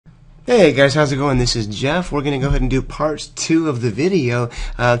Hey guys, how's it going? This is Jeff. We're going to go ahead and do part 2 of the video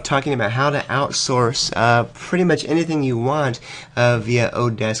talking about how to outsource pretty much anything you want via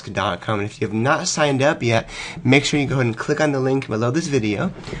Odesk.com. And if you have not signed up yet, make sure you go ahead and click on the link below this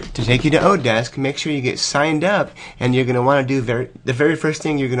video to take you to Odesk. Make sure you get signed up, and you're going to want to do the very first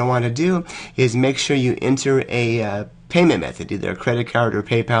thing you're going to want to do is make sure you enter a payment method, either a credit card or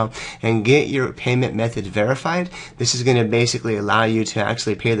PayPal, and get your payment method verified. This is going to basically allow you to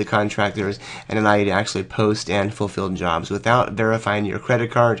actually pay the contractors and allow you to actually post and fulfill jobs. Without verifying your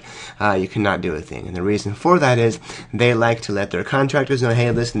credit card, you cannot do a thing. And the reason for that is they like to let their contractors know, hey,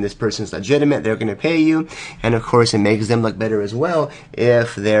 listen, this person's legitimate, they're going to pay you. And of course, it makes them look better as well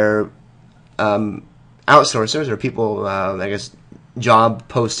if they're outsourcers or people, I guess, job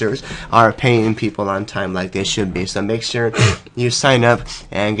posters are paying people on time like they should be. So make sure you sign up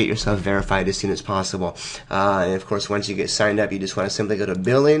and get yourself verified as soon as possible. And of course, once you get signed up, you just want to simply go to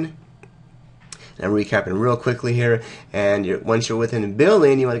billing. And I'm recapping real quickly here. And once you're within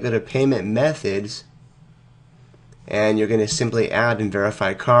billing, you want to go to payment methods. And you're going to simply add and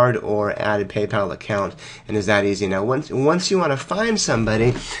verify card or add a PayPal account, and it's that easy. Now, once you want to find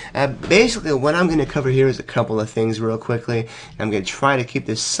somebody, basically what I'm going to cover here is a couple of things real quickly. I'm going to try to keep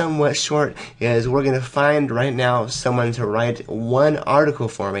this somewhat short. Is we're going to find right now someone to write one article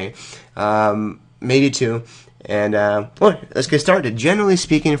for me, maybe two. And well, let's get started. Generally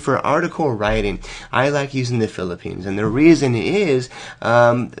speaking, for article writing, I like using the Philippines, and the reason is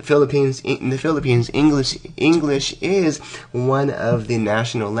in the Philippines, English is one of the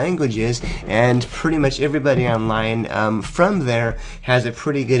national languages, and pretty much everybody online from there has a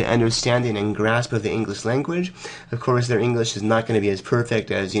pretty good understanding and grasp of the English language. Of course, their English is not going to be as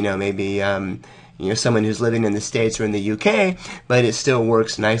perfect as maybe someone who's living in the States or in the UK, but it still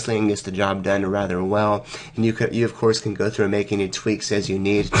works nicely and gets the job done rather well. And you of course can go through and make any tweaks as you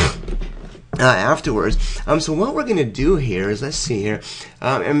need afterwards. So what we're going to do here is, let's see here.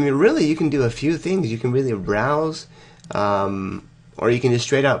 Really, you can do a few things. You can really browse, or you can just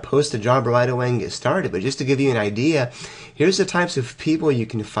straight out post a job right away and get started. But just to give you an idea, here's the types of people you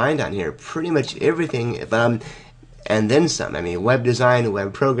can find on here. Pretty much everything. And then some. Web design,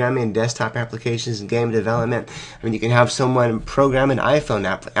 web programming, desktop applications, and game development. You can have someone program an iPhone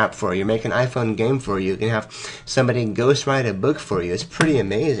app for you, make an iPhone game for you. You can have somebody ghostwrite a book for you. It's pretty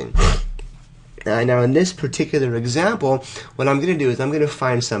amazing. Now, in this particular example, what I'm going to do is I'm going to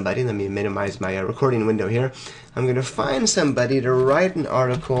find somebody. Let me minimize my recording window here. I'm going to find somebody to write an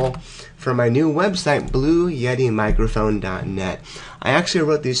article for my new website, BlueYetiMicrophone.net. I actually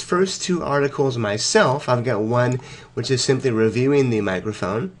wrote these first two articles myself. I've got one which is simply reviewing the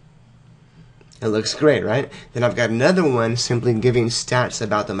microphone. It looks great, right? Then I've got another one simply giving stats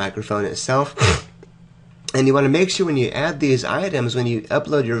about the microphone itself. And you want to make sure when you add these items, when you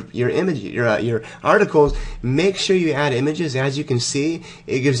upload your articles, make sure you add images. As you can see,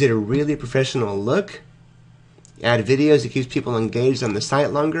 it gives it a really professional look. Add videos, it keeps people engaged on the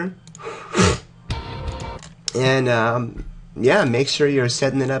site longer. And yeah, make sure you're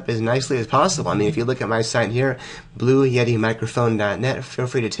setting it up as nicely as possible. If you look at my site here, BlueYetiMicrophone.net, feel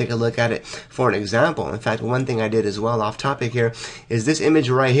free to take a look at it for an example. In fact, one thing I did as well off topic here is this image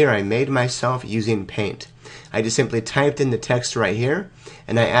right here I made myself using Paint. I just simply typed in the text right here,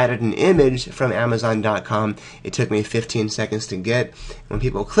 and I added an image from Amazon.com. It took me 15 seconds to get. When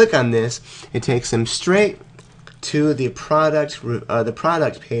people click on this, it takes them straight to the product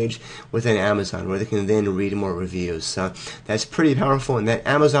page within Amazon, where they can then read more reviews. So that's pretty powerful, and that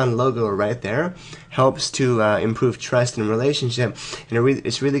Amazon logo right there helps to improve trust and relationship, and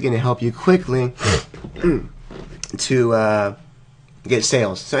it's really going to help you quickly to get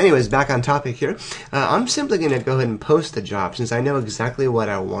sales. So anyways, back on topic here. I'm simply going to go ahead and post the job since I know exactly what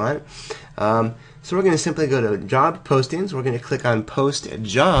I want. So we're going to simply go to job postings. We're going to click on post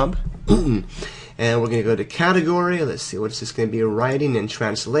job. And we're going to go to category. Let's see, what's this going to be? Writing and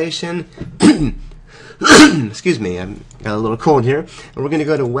translation. Excuse me, I've got a little cold here. And we're going to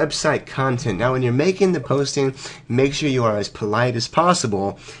go to website content. Now, when you're making the posting, make sure you are as polite as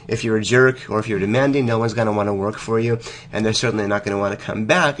possible. If you're a jerk or if you're demanding, no one's going to want to work for you. And they're certainly not going to want to come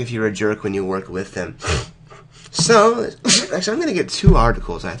back if you're a jerk when you work with them. So, actually, I'm going to get two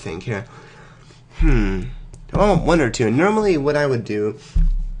articles, I think, here. Oh, one or two. Normally, what I would do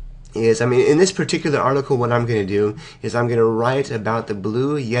is, in this particular article, what I'm going to do is I'm going to write about the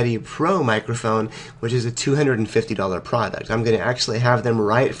Blue Yeti Pro microphone, which is a $250 product. I'm going to actually have them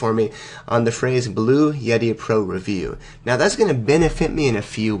write for me on the phrase Blue Yeti Pro review. Now, that's going to benefit me in a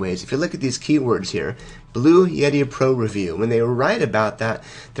few ways. If you look at these keywords here, Blue Yeti Pro review, when they write about that,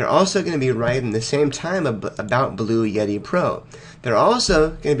 they're also going to be writing the same time about Blue Yeti Pro. they're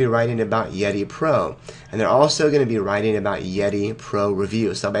also going to be writing about Yeti Pro, and they're also going to be writing about Yeti Pro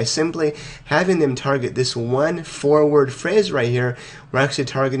Review. So by simply having them target this one 4-word phrase right here, we're actually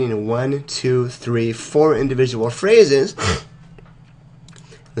targeting 1, 2, 3, 4 individual phrases.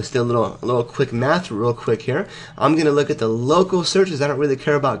 Let's do a little quick math real quick here. I'm going to look at the local searches. I don't really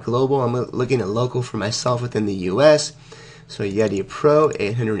care about global. I'm looking at local for myself within the US. So Yeti Pro,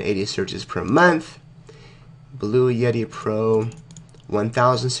 880 searches per month. Blue Yeti Pro,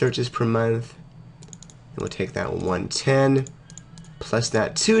 1,000 searches per month. And we'll take that 110 plus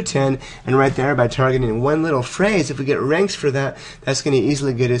that 210, and right there, by targeting one little phrase, if we get ranks for that, that's going to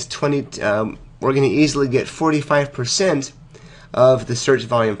easily get us we're going to easily get 45% of the search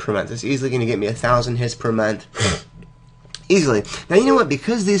volume per month. It's easily going to get me 1,000 hits per month. Easily. Now, you know what?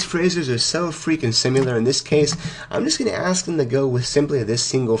 Because these phrases are so freaking similar in this case, I'm just going to ask them to go with simply this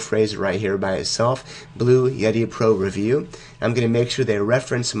single phrase right here by itself, Blue Yeti Pro Review. I'm going to make sure they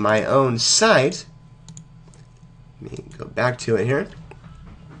reference my own site. Let me go back to it here.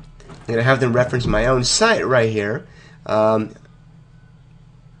 I'm going to have them reference my own site right here.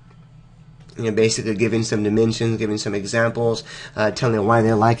 Basically giving some dimensions, giving some examples, telling them why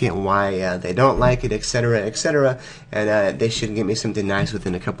they like it, why they don't like it, etc., etc. And they should give me something nice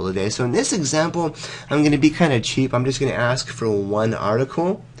within a couple of days. So in this example, I'm going to be kind of cheap. I'm just going to ask for one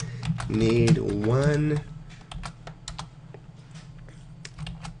article. Need one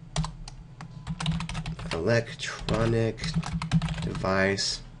electronic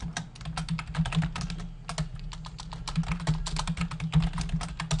device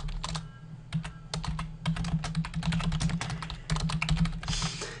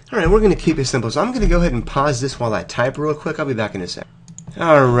Alright, we're going to keep it simple. So I'm going to go ahead and pause this while I type real quick. I'll be back in a sec.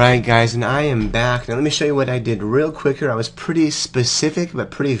 Alright guys, and I am back. Now let me show you what I did real quick here. I was pretty specific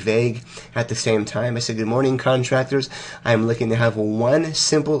but pretty vague at the same time. I said, good morning contractors. I am looking to have one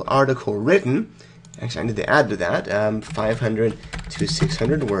simple article written. Actually, I need to add to that 500 to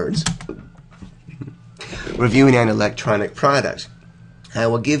 600 words. Reviewing an electronic product. I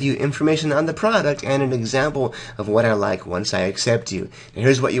will give you information on the product and an example of what I like once I accept you. And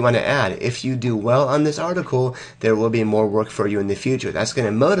here's what you want to add. If you do well on this article, there will be more work for you in the future. That's going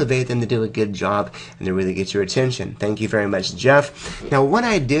to motivate them to do a good job and to really get your attention. Thank you very much, Jeff. Now, what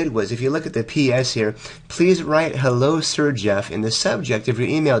I did was, if you look at the PS here, please write, hello, Sir Jeff, in the subject of your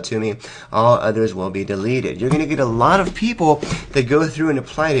email to me. All others will be deleted. You're going to get a lot of people that go through and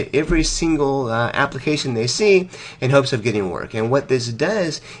apply to every single application they see in hopes of getting work. And what this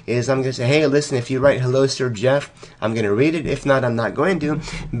does is I'm going to say, hey, listen, if you write hello, Sir Jeff, I'm going to read it. If not, I'm not going to.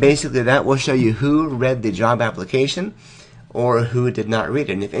 Basically, that will show you who read the job application or who did not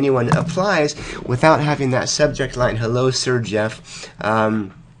read it. And if anyone applies without having that subject line, hello, Sir Jeff,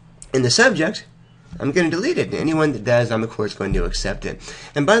 in the subject, I'm going to delete it. Anyone that does, I'm of course going to accept it.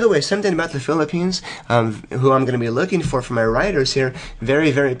 And by the way, something about the Philippines, who I'm going to be looking for my writers here, very,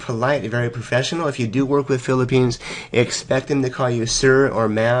 very polite, very professional. If you do work with Philippines, expect them to call you sir or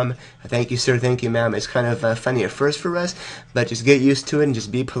ma'am. Thank you, sir. Thank you, ma'am. It's kind of funny at first for us, but just get used to it and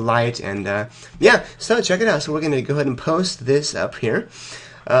just be polite. And yeah, so check it out. So we're going to go ahead and post this up here.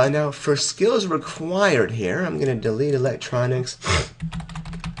 Now, for skills required here, I'm going to delete electronics.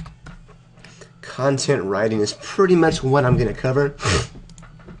 Content writing is pretty much what I'm going to cover,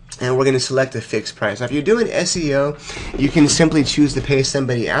 and we're going to select a fixed price. Now, if you're doing SEO, you can simply choose to pay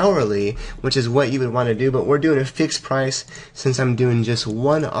somebody hourly, which is what you would want to do, but we're doing a fixed price since I'm doing just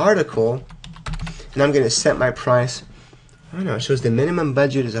one article, and I'm going to set my price. I don't know, it shows the minimum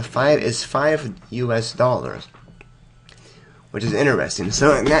budget is $5 US, which is interesting.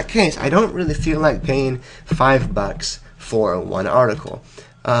 So in that case, I don't really feel like paying $5 for one article.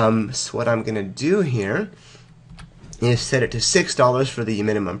 So what I'm going to do here is set it to $6 for the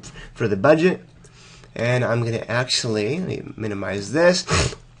minimum for the budget, and I'm going to actually let me minimize this.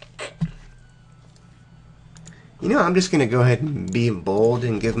 You know, I'm just going to go ahead and be bold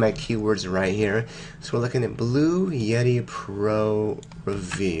and give my keywords right here. So we're looking at Blue Yeti Pro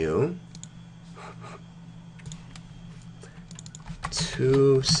Review.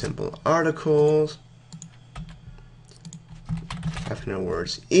 2 simple articles. 500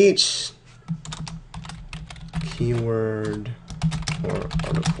 words each. Keyword for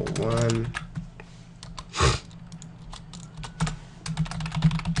article 1.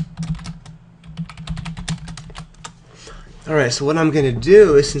 Alright, so what I'm going to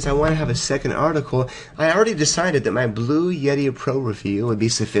do is, since I want to have a second article, I already decided that my Blue Yeti Pro Review would be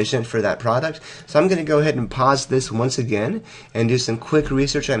sufficient for that product. So I'm going to go ahead and pause this once again and do some quick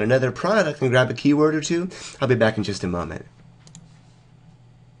research on another product and grab a keyword or two. I'll be back in just a moment.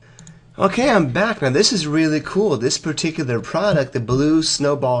 Okay, I'm back. Now this is really cool. This particular product, the Blue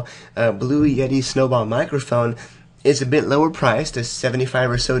Yeti Snowball microphone, is a bit lower priced, at $75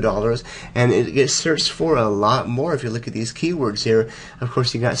 or so, and it gets searched for a lot more if you look at these keywords here. Of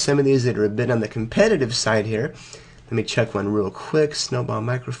course, you got some of these that are a bit on the competitive side here. Let me check one real quick. Snowball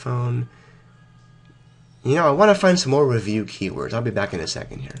microphone. You know, I want to find some more review keywords. I'll be back in a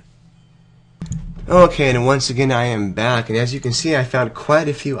second here. Okay, and once again I am back, and as you can see I found quite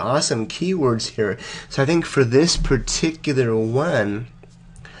a few awesome keywords here. So I think for this particular one,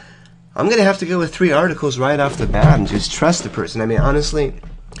 I'm going to have to go with 3 articles right off the bat and just trust the person. I mean, honestly,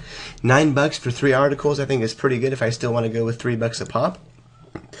 $9 for 3 articles I think is pretty good if I still want to go with $3 a pop.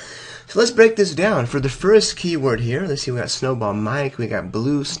 So let's break this down. For the first keyword here, let's see, we got snowball mic, we got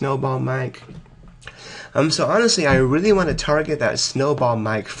blue snowball mic. So honestly, I really want to target that snowball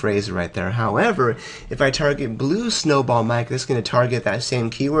mic phrase right there. However, if I target blue snowball mic, that's going to target that same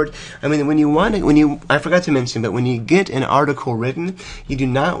keyword. I mean, I forgot to mention, but when you get an article written, you do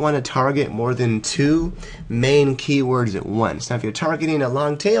not want to target more than 2 main keywords at once. Now, if you're targeting a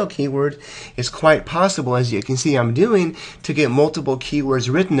long tail keyword, it's quite possible, as you can see I'm doing, to get multiple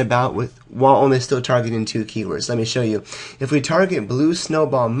keywords written about while only still targeting 2 keywords. Let me show you. If we target blue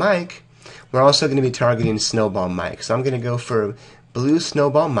snowball mic, we're also going to be targeting snowball mic. So I'm going to go for blue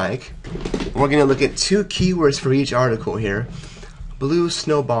snowball mic. We're going to look at 2 keywords for each article here. Blue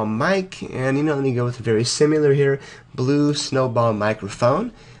snowball mic, and let me go with very similar here. Blue snowball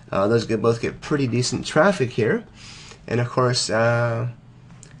microphone. Those both get pretty decent traffic here. And of course,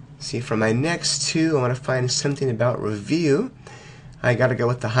 see, for my next 2, I want to find something about review. I got to go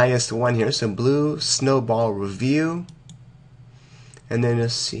with the highest one here. So blue snowball review. And then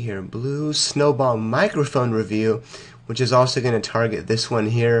let's see here, blue snowball microphone review, which is also going to target this one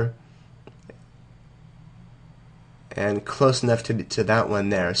here, and close enough to that one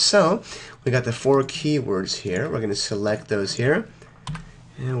there. So we got the 4 keywords here. We're going to select those here,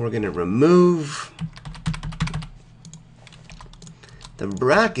 and we're going to remove the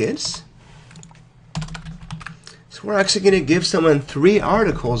brackets. We're actually going to give someone 3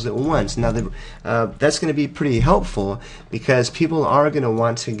 articles at once. Now, that's going to be pretty helpful because people are going to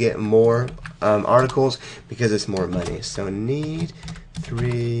want to get more articles because it's more money. So, need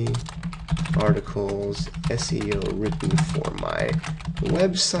 3 articles, SEO written for my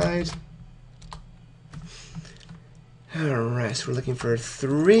website. Alright, so we're looking for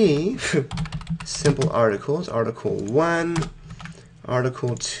 3 simple articles. Article 1,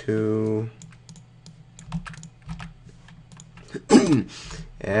 Article 2,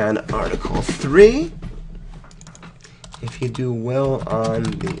 and Article 3. If you do well on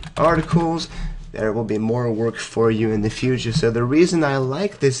the articles, there will be more work for you in the future. So the reason I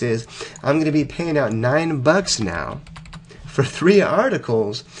like this is I'm going to be paying out $9 now for 3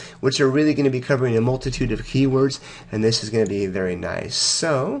 articles, which are really going to be covering a multitude of keywords, and this is going to be very nice.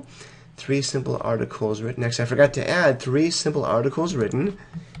 So 3 simple articles written. Next, I forgot to add 3 simple articles written.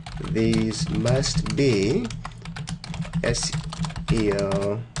 These must be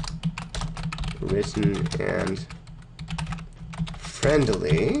SEO written and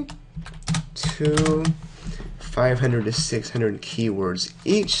friendly to 500 to 600 keywords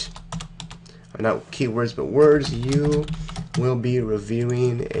each. Or not keywords, but words. You will be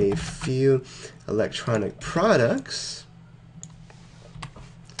reviewing a few electronic products.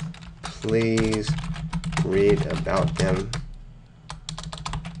 Please read about them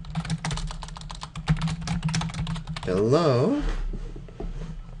below.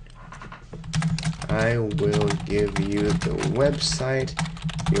 I will give you the website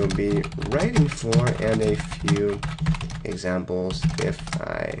you'll be writing for and a few examples if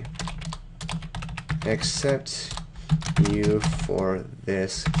I accept you for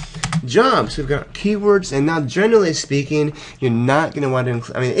this job. So we've got keywords, and now generally speaking, you're not going to want to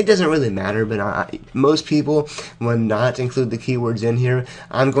include, I mean, it doesn't really matter, but most people will not include the keywords in here.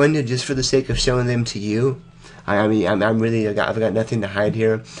 I'm going to, just for the sake of showing them to you, I've got nothing to hide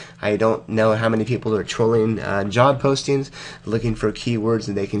here. I don't know how many people are trolling job postings looking for keywords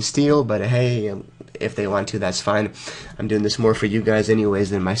that they can steal, but hey, if they want to, that's fine. I'm doing this more for you guys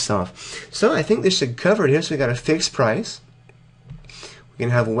anyways than myself. So I think this should cover it here. So we got a fixed price. We can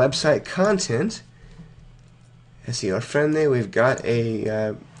have website content, SEO friendly. We've got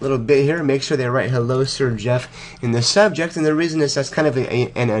a little bit here. Make sure they write "Hello, Sir Jeff" in the subject, and the reason is that's kind of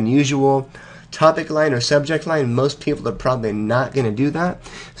an unusual topic line or subject line. Most people are probably not going to do that.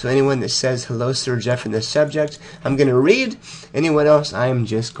 So anyone that says "Hello, Sir Jeff" in the subject, I'm going to read. Anyone else, I'm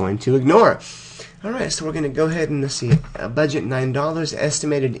just going to ignore. Alright, so we're going to go ahead and let's see, budget $9,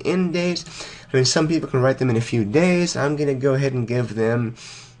 estimated end date. I mean, some people can write them in a few days. I'm going to go ahead and give them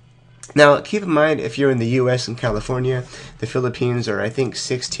Now, keep in mind, if you're in the U.S. and California, the Philippines are, I think,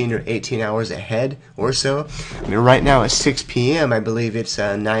 16 or 18 hours ahead or so. I mean, right now at 6 p.m., I believe it's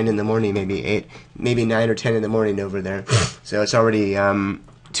 9 in the morning, maybe 8, maybe 9 or 10 in the morning over there. So it's already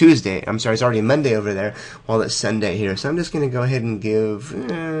Tuesday. I'm sorry, it's already Monday over there, while it's Sunday here. So I'm just going to go ahead and give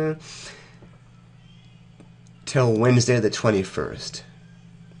till Wednesday the 21st,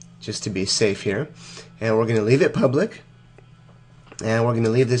 just to be safe here. And we're going to leave it public. And we're going to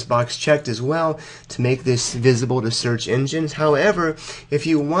leave this box checked as well to make this visible to search engines. However, if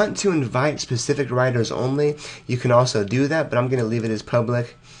you want to invite specific writers only, you can also do that, but I'm going to leave it as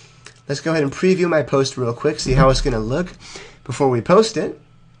public. Let's go ahead and preview my post real quick, see how it's going to look before we post it.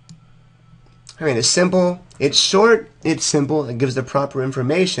 I mean, it's simple, it's short, it's simple, it gives the proper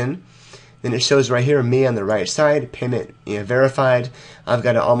information. Then it shows right here me on the right side, payment verified. I've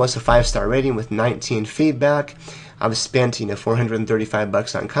got almost a 5-star rating with 19 feedback. I've spent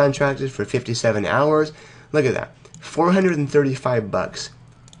 $435 on contractors for 57 hours. Look at that, $435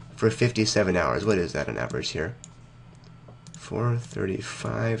 for 57 hours. What is that on average here?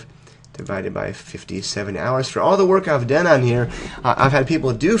 435 divided by 57 hours. For all the work I've done on here, I've had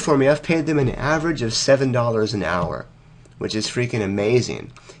people do for me. I've paid them an average of $7 an hour, which is freaking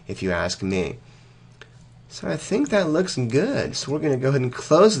amazing, if you ask me. So I think that looks good. So we're going to go ahead and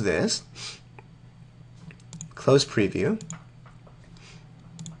close this. Close preview.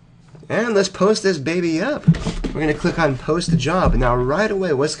 And let's post this baby up. We're going to click on post the job. Now right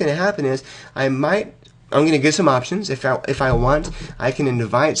away what's going to happen is I'm going to get some options. If I want, I can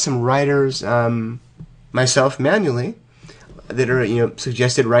invite some writers myself manually that are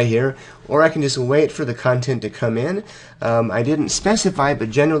suggested right here, or I can just wait for the content to come in. I didn't specify,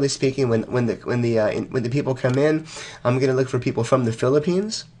 but generally speaking, when the people come in, I'm going to look for people from the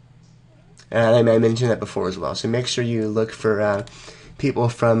Philippines. And I mentioned that before as well. So make sure you look for people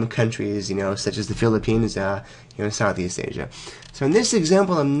from countries, such as the Philippines, Southeast Asia. So in this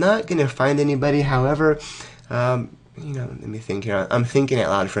example, I'm not going to find anybody. However, let me think here. I'm thinking out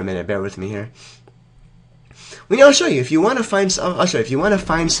loud for a minute. Bear with me here. Well, I'll show you. If you want to find, I'll show you. If you want to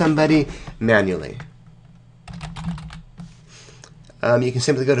find somebody manually, you can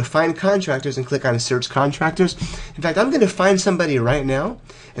simply go to Find Contractors and click on Search Contractors. In fact, I'm going to find somebody right now,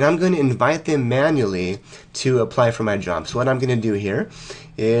 and I'm going to invite them manually to apply for my job. So what I'm going to do here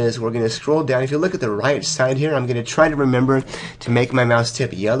is we're going to scroll down. If you look at the right side here, I'm going to try to remember to make my mouse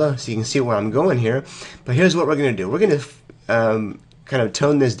tip yellow so you can see where I'm going here. But here's what we're going to do. We're going to kind of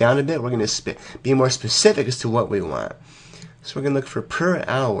tone this down a bit. We're going to be more specific as to what we want. So we're going to look for per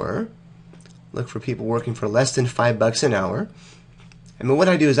hour. Look for people working for less than $5 an hour. I mean, what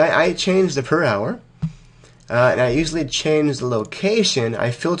I do is I change the per hour, and I usually change the location. I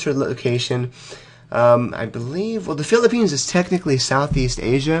filter location. I believe, well, the Philippines is technically Southeast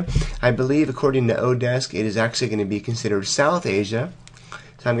Asia. I believe, according to Odesk, it is actually going to be considered South Asia.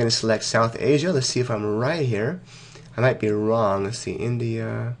 So I'm going to select South Asia. Let's see if I'm right here. I might be wrong. Let's see,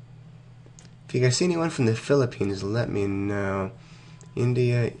 India. If you guys see anyone from the Philippines, let me know.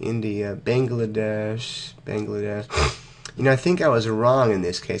 India, Bangladesh. I think I was wrong in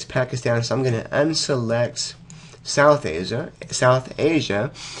this case. Pakistan, so I'm going to unselect South Asia,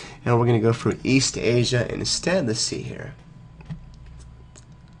 and we're going to go for East Asia instead. Let's see here.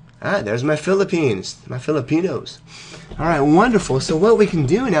 There's my Philippines, my Filipinos. All right, wonderful. So what we can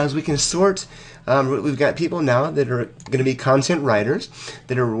do now is we can sort. We've got people now that are going to be content writers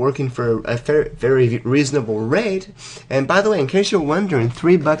that are working for a very reasonable rate. And by the way, in case you're wondering,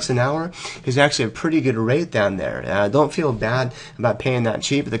 $3 an hour is actually a pretty good rate down there. Don't feel bad about paying that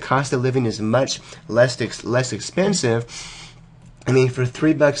cheap. The cost of living is much less expensive. I mean, for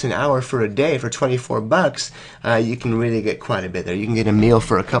 $3 an hour for a day, for $24, you can really get quite a bit there. You can get a meal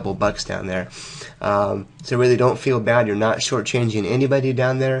for a couple bucks down there. So really don't feel bad. You're not shortchanging anybody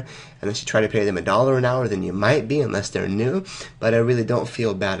down there. Unless you try to pay them $1 an hour, then you might be, unless they're new. But I really don't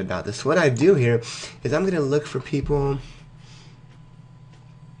feel bad about this. What I do here is I'm going to look for people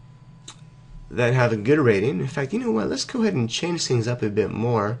that have a good rating. In fact, you know what? Let's go ahead and change things up a bit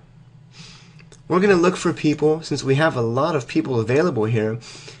more. We're going to look for people, since we have a lot of people available here,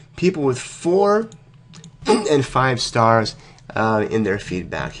 people with 4 and 5 stars in their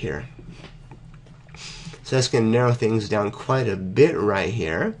feedback here. So that's going to narrow things down quite a bit right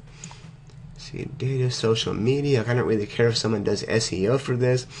here. See, data, social media. I don't really care if someone does SEO for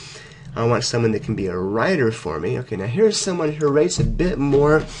this. I want someone that can be a writer for me. Okay, now here's someone who rates a bit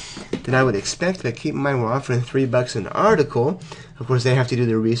more than I would expect, but keep in mind we're offering $3 an article. Of course, they have to do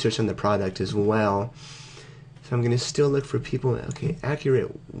their research on the product as well. So I'm going to still look for people. Okay, accurate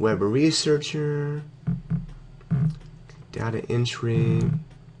web researcher, data entry.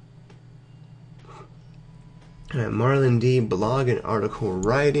 All right, Marlon D, blog and article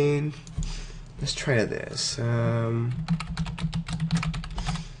writing. Let's try this.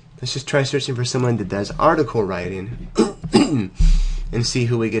 Let's just try searching for someone that does article writing and see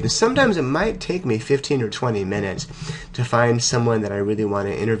who we get. And sometimes it might take me 15 or 20 minutes to find someone that I really want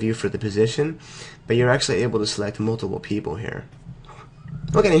to interview for the position, but you're actually able to select multiple people here.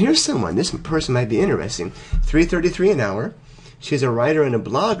 Okay, now here's someone. This person might be interesting. $3.33 an hour. She's a writer and a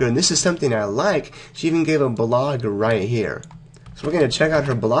blogger, and this is something I like. She even gave a blog right here. So we're going to check out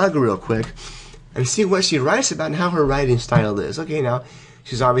her blog real quick and see what she writes about and how her writing style is. Okay, now,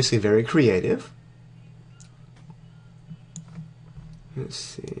 she's obviously very creative. Let's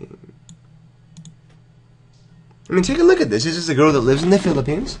see. I mean, take a look at this. This is a girl that lives in the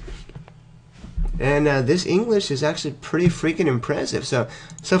Philippines. And this English is actually pretty freaking impressive. So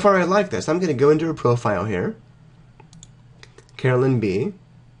far I like this. I'm going to go into her profile here. Carolyn B.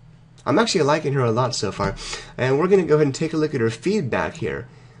 I'm actually liking her a lot so far. And we're going to go ahead and take a look at her feedback here.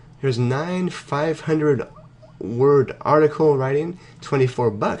 Here's 9 500-word article writing,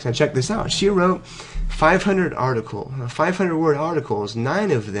 $24. Now check this out. She wrote 500 500-word articles,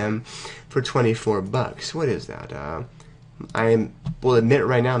 9 of them for $24. What is that? I will admit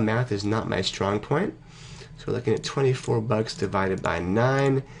right now math is not my strong point. So we're looking at $24 divided by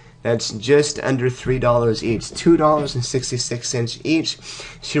 9. That's just under $3 each, $2.66 each.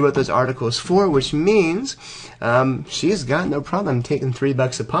 She wrote those articles for, which means she's got no problem taking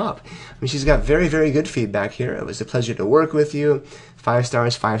 $3 a pop. I mean, she's got very, very good feedback here. It was a pleasure to work with you. 5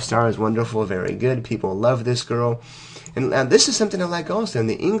 stars, 5 stars, wonderful, very good. People love this girl. And this is something I like also. In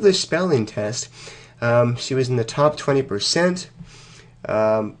the English spelling test, she was in the top 20%.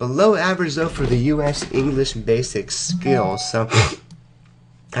 Below average, though, for the U.S. English basic skills. So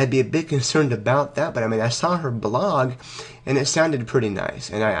I'd be a bit concerned about that, but I mean, I saw her blog, and it sounded pretty nice.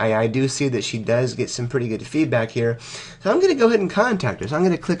 And I do see that she does get some pretty good feedback here. So I'm going to go ahead and contact her. So I'm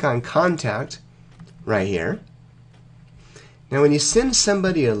going to click on Contact right here. Now, when you send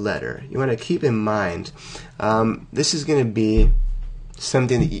somebody a letter, you want to keep in mind, this is going to be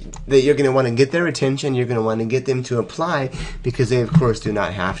something that you're going to want to get their attention. You're going to want to get them to apply, because they, of course, do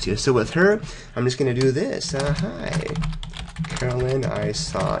not have to. So with her, I'm just going to do this. Hi, Carolyn, I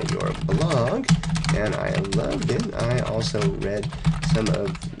saw your blog, and I loved it. I also read some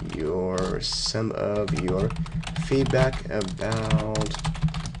of your feedback about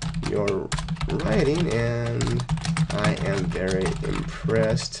your writing, and I am very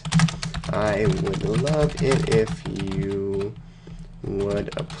impressed. I would love it if you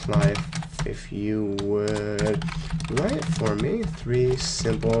would apply, if you would write for me 3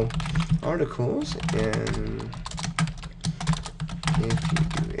 simple articles, and if you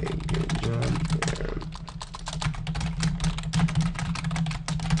do a good job there.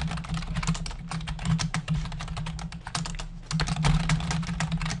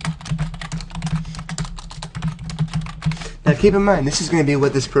 Now keep in mind, this is going to be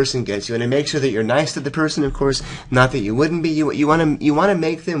what this person gets. You want to make sure that you're nice to the person, of course, not that you wouldn't be. You want to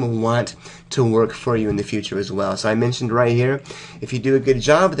make them want to work for you in the future as well. So I mentioned right here, if you do a good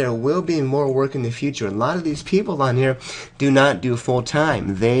job, there will be more work in the future. And a lot of these people on here do not do full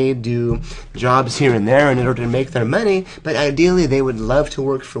time. They do jobs here and there in order to make their money, but ideally they would love to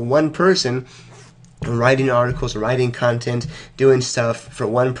work for one person, writing articles, writing content, doing stuff for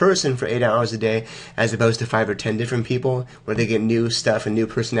one person for 8 hours a day, as opposed to 5 or 10 different people where they get new stuff and new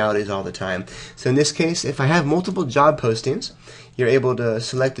personalities all the time. So in this case, if I have multiple job postings, you're able to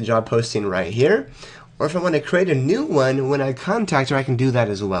select the job posting right here. Or if I want to create a new one, when I contact her, I can do that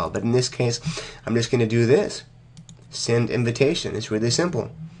as well. But in this case, I'm just going to do this. Send invitation. It's really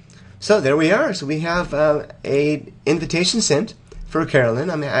simple. So there we are. So we have a invitation sent for Carolyn.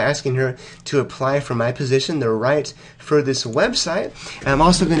 I'm asking her to apply for my position. They're right for this website. And I'm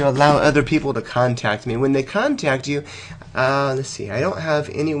also going to allow other people to contact me. When they contact you, let's see, I don't have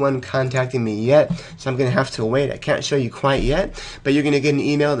anyone contacting me yet, so I'm going to have to wait. I can't show you quite yet, but you're going to get an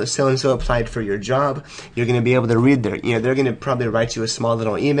email that so-and-so applied for your job. You're going to be able to read their, they're going to probably write you a small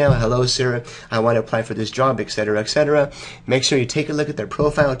little email. Hello, sir, I want to apply for this job, etc., etc. Make sure you take a look at their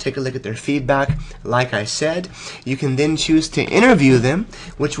profile, take a look at their feedback. Like I said, you can then choose to interview them,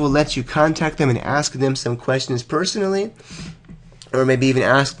 which will let you contact them and ask them some questions personally, or maybe even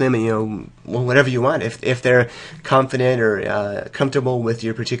ask them, well, whatever you want, if they're confident or comfortable with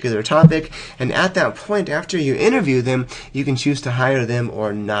your particular topic. And at that point, after you interview them, you can choose to hire them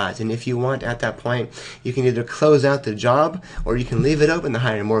or not. And if you want, at that point, you can either close out the job or you can leave it open to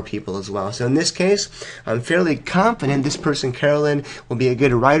hire more people as well. So in this case, I'm fairly confident this person, Carolyn, will be a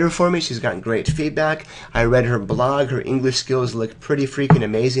good writer for me. She's gotten great feedback. I read her blog. Her English skills look pretty freaking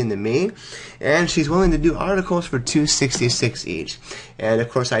amazing to me. And she's willing to do articles for $2.66 each. And of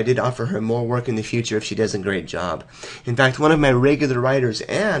course, I did offer her more work in the future if she does a great job. In fact, one of my regular writers,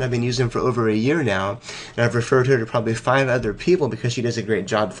 Anne, I've been using for over a year now, and I've referred her to probably 5 other people because she does a great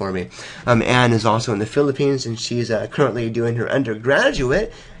job for me. Anne is also in the Philippines, and she's currently doing her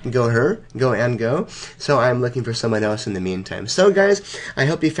undergraduate. Go her, go Anne, go. So I'm looking for someone else in the meantime. So guys, I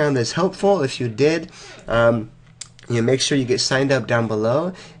hope you found this helpful. If you did, make sure you get signed up down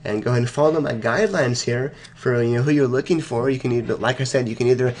below and go ahead and follow my guidelines here for who you're looking for. You can either, like I said, you can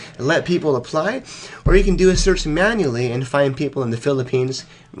either let people apply, or you can do a search manually and find people in the Philippines,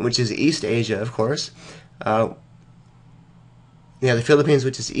 which is East Asia, of course. The Philippines,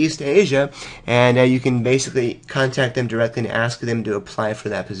 which is East Asia, and you can basically contact them directly and ask them to apply for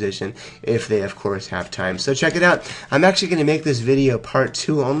that position if they, of course, have time. So check it out. I'm actually going to make this video part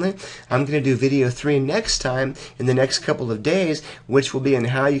 2 only. I'm going to do video 3 next time in the next couple of days, which will be on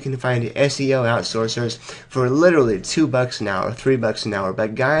how you can find SEO outsourcers for literally $2 an hour, $3 an hour.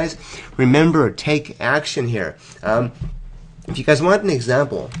 But guys, remember, take action here. If you guys want an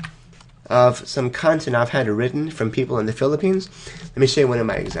example of some content I've had written from people in the Philippines, let me show you one of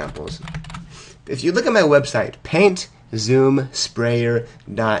my examples. If you look at my website,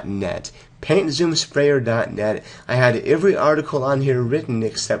 paintzoomsprayer.net, paintzoomsprayer.net, I had every article on here written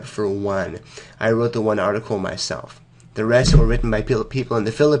except for one. I wrote the one article myself. The rest were written by people in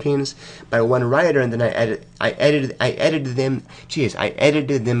the Philippines, by one writer, and then I edited them. Geez, I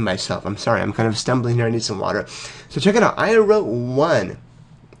edited them myself. I'm sorry, I'm kind of stumbling here. I need some water. So check it out. I wrote one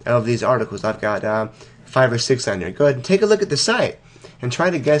of these articles. I've got 5 or 6 on there. Go ahead and take a look at the site and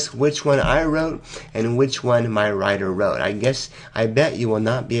try to guess which one I wrote and which one my writer wrote. I bet you will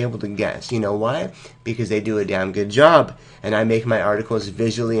not be able to guess. You know why? Because they do a damn good job, and I make my articles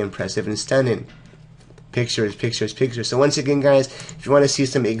visually impressive and stunning. Pictures, pictures, pictures. So once again, guys, if you want to see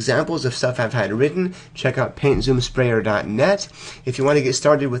some examples of stuff I've had written, check out paintzoomsprayer.net. If you want to get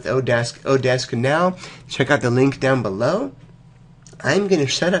started with Odesk now, check out the link down below. I'm going to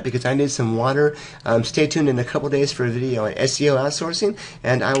shut up because I need some water. Stay tuned in a couple days for a video on SEO outsourcing,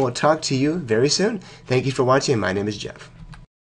 and I will talk to you very soon. Thank you for watching. My name is Jeff.